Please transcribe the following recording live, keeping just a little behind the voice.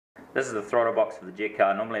This is the throttle box for the jet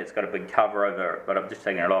car. Normally it's got a big cover over it, but I've just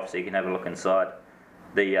taken it off so you can have a look inside.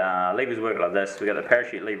 The levers work like this. We've got the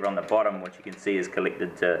parachute lever on the bottom, which you can see is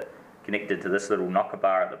connected to this little knocker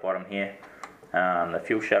bar at the bottom here. The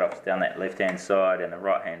fuel shutoff's down that left hand side, and the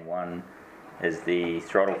right hand one is the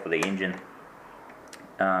throttle for the engine.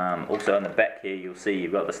 Also in the back here you'll see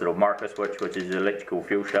you've got this little marker switch, which is your electrical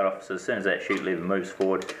fuel shutoff. So as soon as that chute lever moves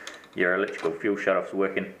forward, your electrical fuel shutoff's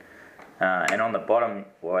working. And on the bottom,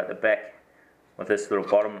 or at the back, with this little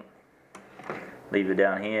bottom lever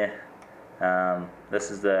down here,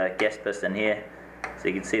 this is the gas piston here. So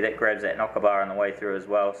you can see that grabs that knocker bar on the way through as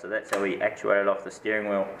well. So that's how we actuate it off the steering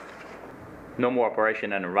wheel. Normal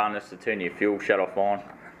operation in a run is to turn your fuel shutoff on,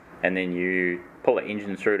 and then you pull the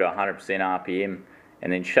engine through to 100% RPM,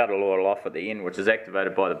 and then shut it all off at the end, which is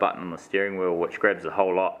activated by the button on the steering wheel, which grabs the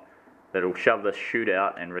whole lot. That'll shove this chute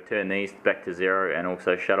out and return these back to zero, and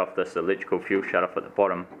also shut off this electrical fuel shutoff at the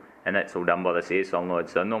bottom, and that's all done by this air solenoid.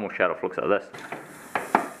 So a normal shutoff looks like this.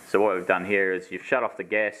 So what we've done here is you've shut off the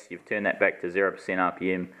gas, you've turned that back to 0%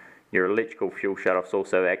 RPM, your electrical fuel shutoff's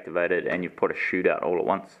also activated, and you've put a chute out all at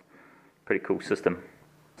once. Pretty cool system.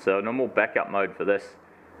 So normal backup mode for this,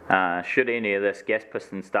 should any of this gas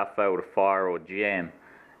piston stuff fail to fire or jam,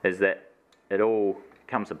 is that it all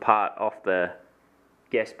comes apart off the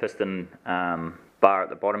gas piston bar at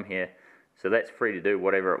the bottom here. So that's free to do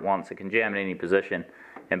whatever it wants. It can jam in any position,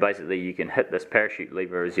 and basically you can hit this parachute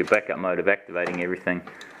lever as your backup mode of activating everything,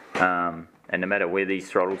 and no matter where these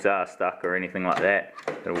throttles are stuck or anything like that,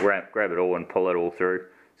 it'll grab it all and pull it all through.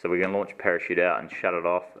 So we can launch a parachute out and shut it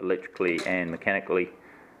off electrically and mechanically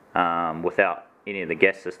without any of the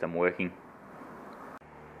gas system working.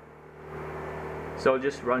 So I'll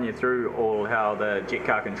just run you through all how the jet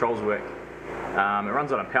car controls work. It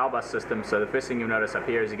runs on a power bus system, so the first thing you'll notice up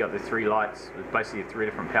here is you've got the 3 lights with basically 3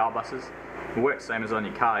 different power buses. It works same as on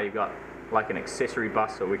your car. You've got like an accessory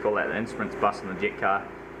bus, or we call that the instruments bus on the jet car.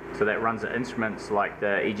 So that runs the instruments like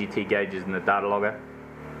the EGT gauges and the data logger.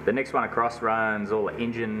 The next one across runs all the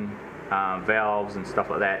engine valves and stuff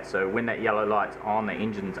like that. So when that yellow light's on, the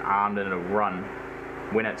engine's armed and it'll run.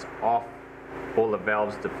 When it's off, all the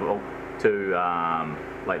valves default to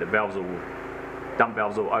like the valves will, dump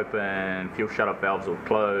valves will open, fuel shutoff valves will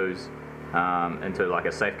close into like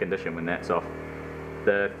a safe condition when that's off.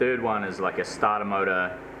 The third one is like a starter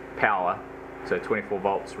motor power, so 24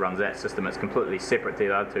 volts runs that system. It's completely separate to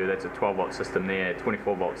the other two. That's a 12 volt system there,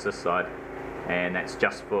 24 volts this side, and that's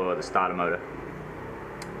just for the starter motor.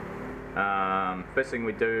 First thing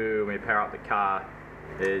we do when we power up the car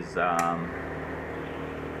is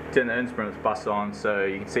turn the instruments bus on, so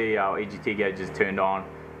you can see our EGT gauge is turned on.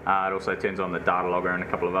 It also turns on the data logger and a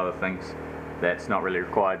couple of other things that's not really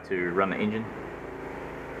required to run the engine.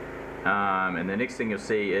 And the next thing you'll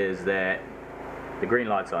see is that the green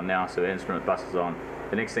light's on now, so the instrument bus is on.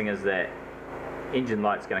 The next thing is that engine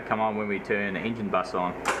light's going to come on when we turn the engine bus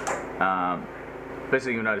on. First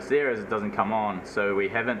thing you'll notice there is it doesn't come on, so we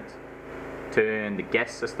haven't turned the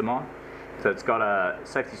gas system on. So it's got a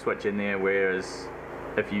safety switch in there, whereas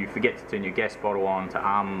if you forget to turn your gas bottle on to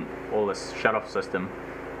arm all this shut-off system,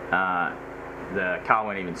 the car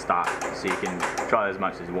won't even start. So you can try as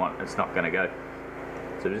much as you want, it's not going to go.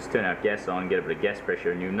 So just turn our gas on, get a bit of gas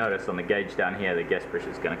pressure, and you'll notice on the gauge down here the gas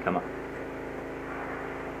pressure is going to come up.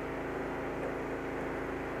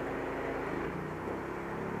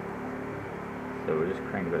 So we'll just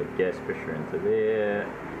crank a bit of gas pressure into there.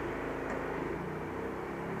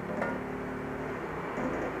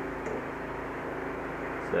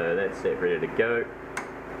 So that's set, ready to go.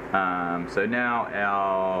 So now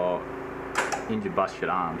our engine bus should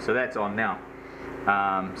arm. So that's on now.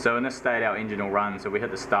 So in this state our engine will run, so we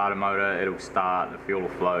hit the starter motor, it'll start, the fuel will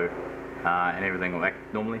flow, and everything will act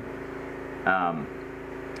normally.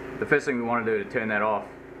 The first thing we want to do to turn that off,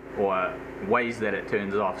 or ways that it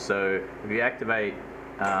turns off, so if you activate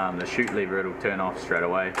the chute lever, it'll turn off straight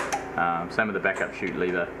away. Same with the backup chute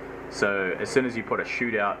lever. So as soon as you put a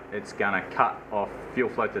chute out, it's going to cut off fuel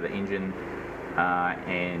flow to the engine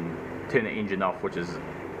and turn the engine off, which is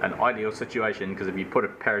an ideal situation, because if you put a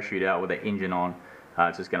parachute out with the engine on,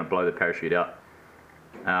 it's just going to blow the parachute out.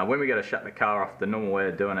 When we go to shut the car off, the normal way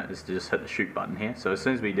of doing it is to just hit the chute button here. So as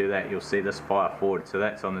soon as we do that, you'll see this fire forward, so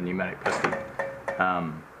that's on the pneumatic piston.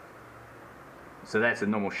 So that's a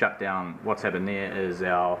normal shutdown. What's happened there is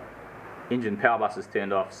our engine power bus is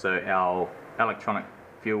turned off, so our electronic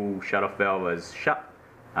fuel shutoff valve is shut,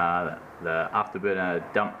 the afterburner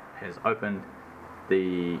dump has opened,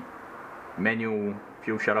 the manual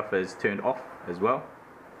fuel shutoff is turned off as well,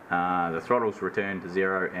 the throttle's returned to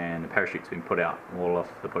 0, and the parachute's been put out, all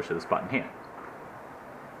off the push of this button here.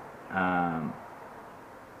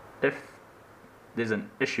 if there's an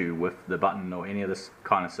issue with the button or any of this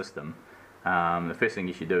kind of system, the first thing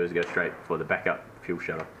you should do is go straight for the backup fuel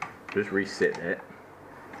shutoff. Just reset that.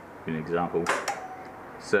 Give an example.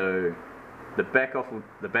 So the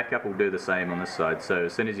backup will do the same on this side. So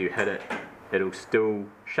as soon as you hit it, it'll still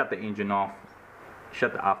shut the engine off,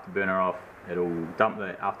 shut the afterburner off, it'll dump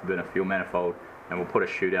the afterburner fuel manifold, and we'll put a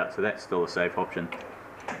chute out, so that's still a safe option.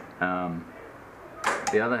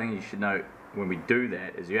 The other thing you should note when we do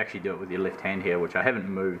that is you actually do it with your left hand here, which I haven't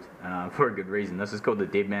moved for a good reason. This is called the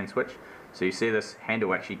dead man switch. So you see this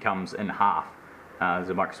handle actually comes in half. There's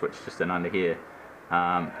a micro switch just in under here.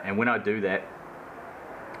 And when I do that,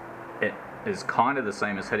 it is kind of the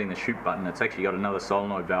same as hitting the chute button. It's actually got another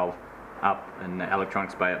solenoid valve up in the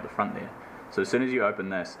electronics bay up the front there. So as soon as you open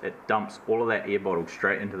this, it dumps all of that air bottle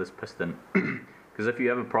straight into this piston. Because if you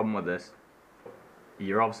have a problem with this,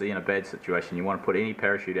 you're obviously in a bad situation. You want to put any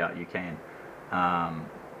parachute out you can.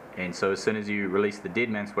 And so as soon as you release the dead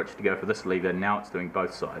man switch to go for this lever, now it's doing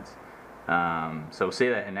both sides. So we'll see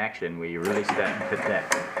that in action where you release that and hit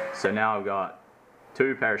that. So now I've got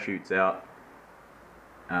two parachutes out,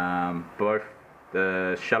 both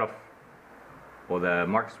the shutoff or the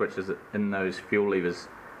micro switches in those fuel levers,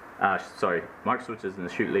 micro switches and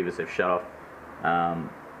the chute levers have shut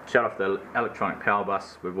off the electronic power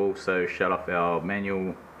bus. We've also shut off our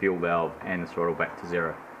manual fuel valve and the throttle back to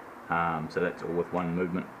zero. So that's all with one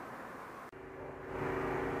movement.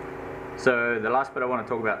 So the last bit I want to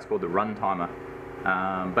talk about is called the run timer.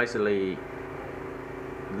 Basically,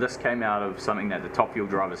 this came out of something that the top fuel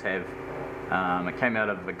drivers have. It came out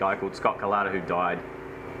of a guy called Scott Collada who died.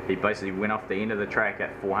 He basically went off the end of the track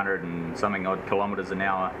at 400 and something odd kilometers an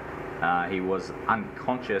hour. He was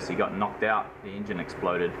unconscious, he got knocked out, the engine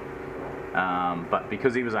exploded. But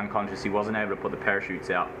because he was unconscious, he wasn't able to put the parachutes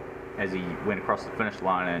out as he went across the finish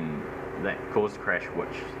line, and that caused a crash,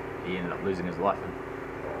 which he ended up losing his life in.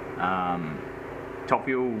 Top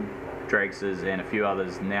Fuel, Dragsters and a few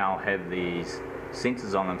others now have these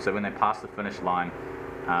sensors on them, so when they pass the finish line,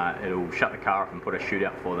 it'll shut the car off and put a chute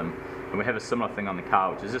out for them. And we have a similar thing on the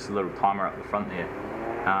car, which is just a little timer up the front there.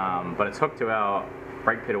 But it's hooked to our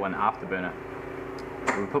brake pedal and the afterburner.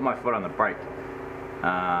 We put my foot on the brake,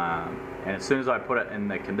 and as soon as I put it in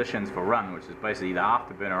the conditions for run, which is basically the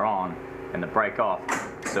afterburner on and the brake off,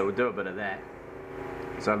 so we'll do a bit of that.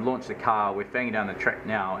 So I've launched the car, we're fanging down the track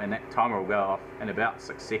now, and that timer will go off in about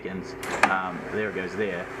 6 seconds. There it goes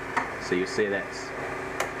there. So you see that's,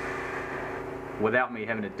 without me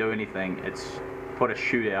having to do anything, it's put a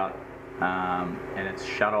chute out, and it's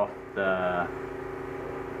shut off the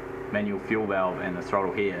manual fuel valve and the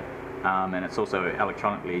throttle here, and it's also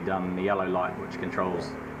electronically done the yellow light, which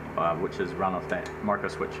controls, which is run off that micro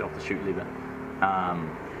switch off the chute lever.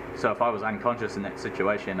 So if I was unconscious in that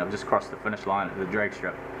situation, I've just crossed the finish line at the drag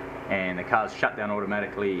strip, and the car's shut down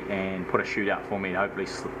automatically and put a chute out for me to hopefully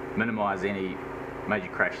minimise any major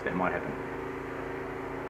crash that might happen.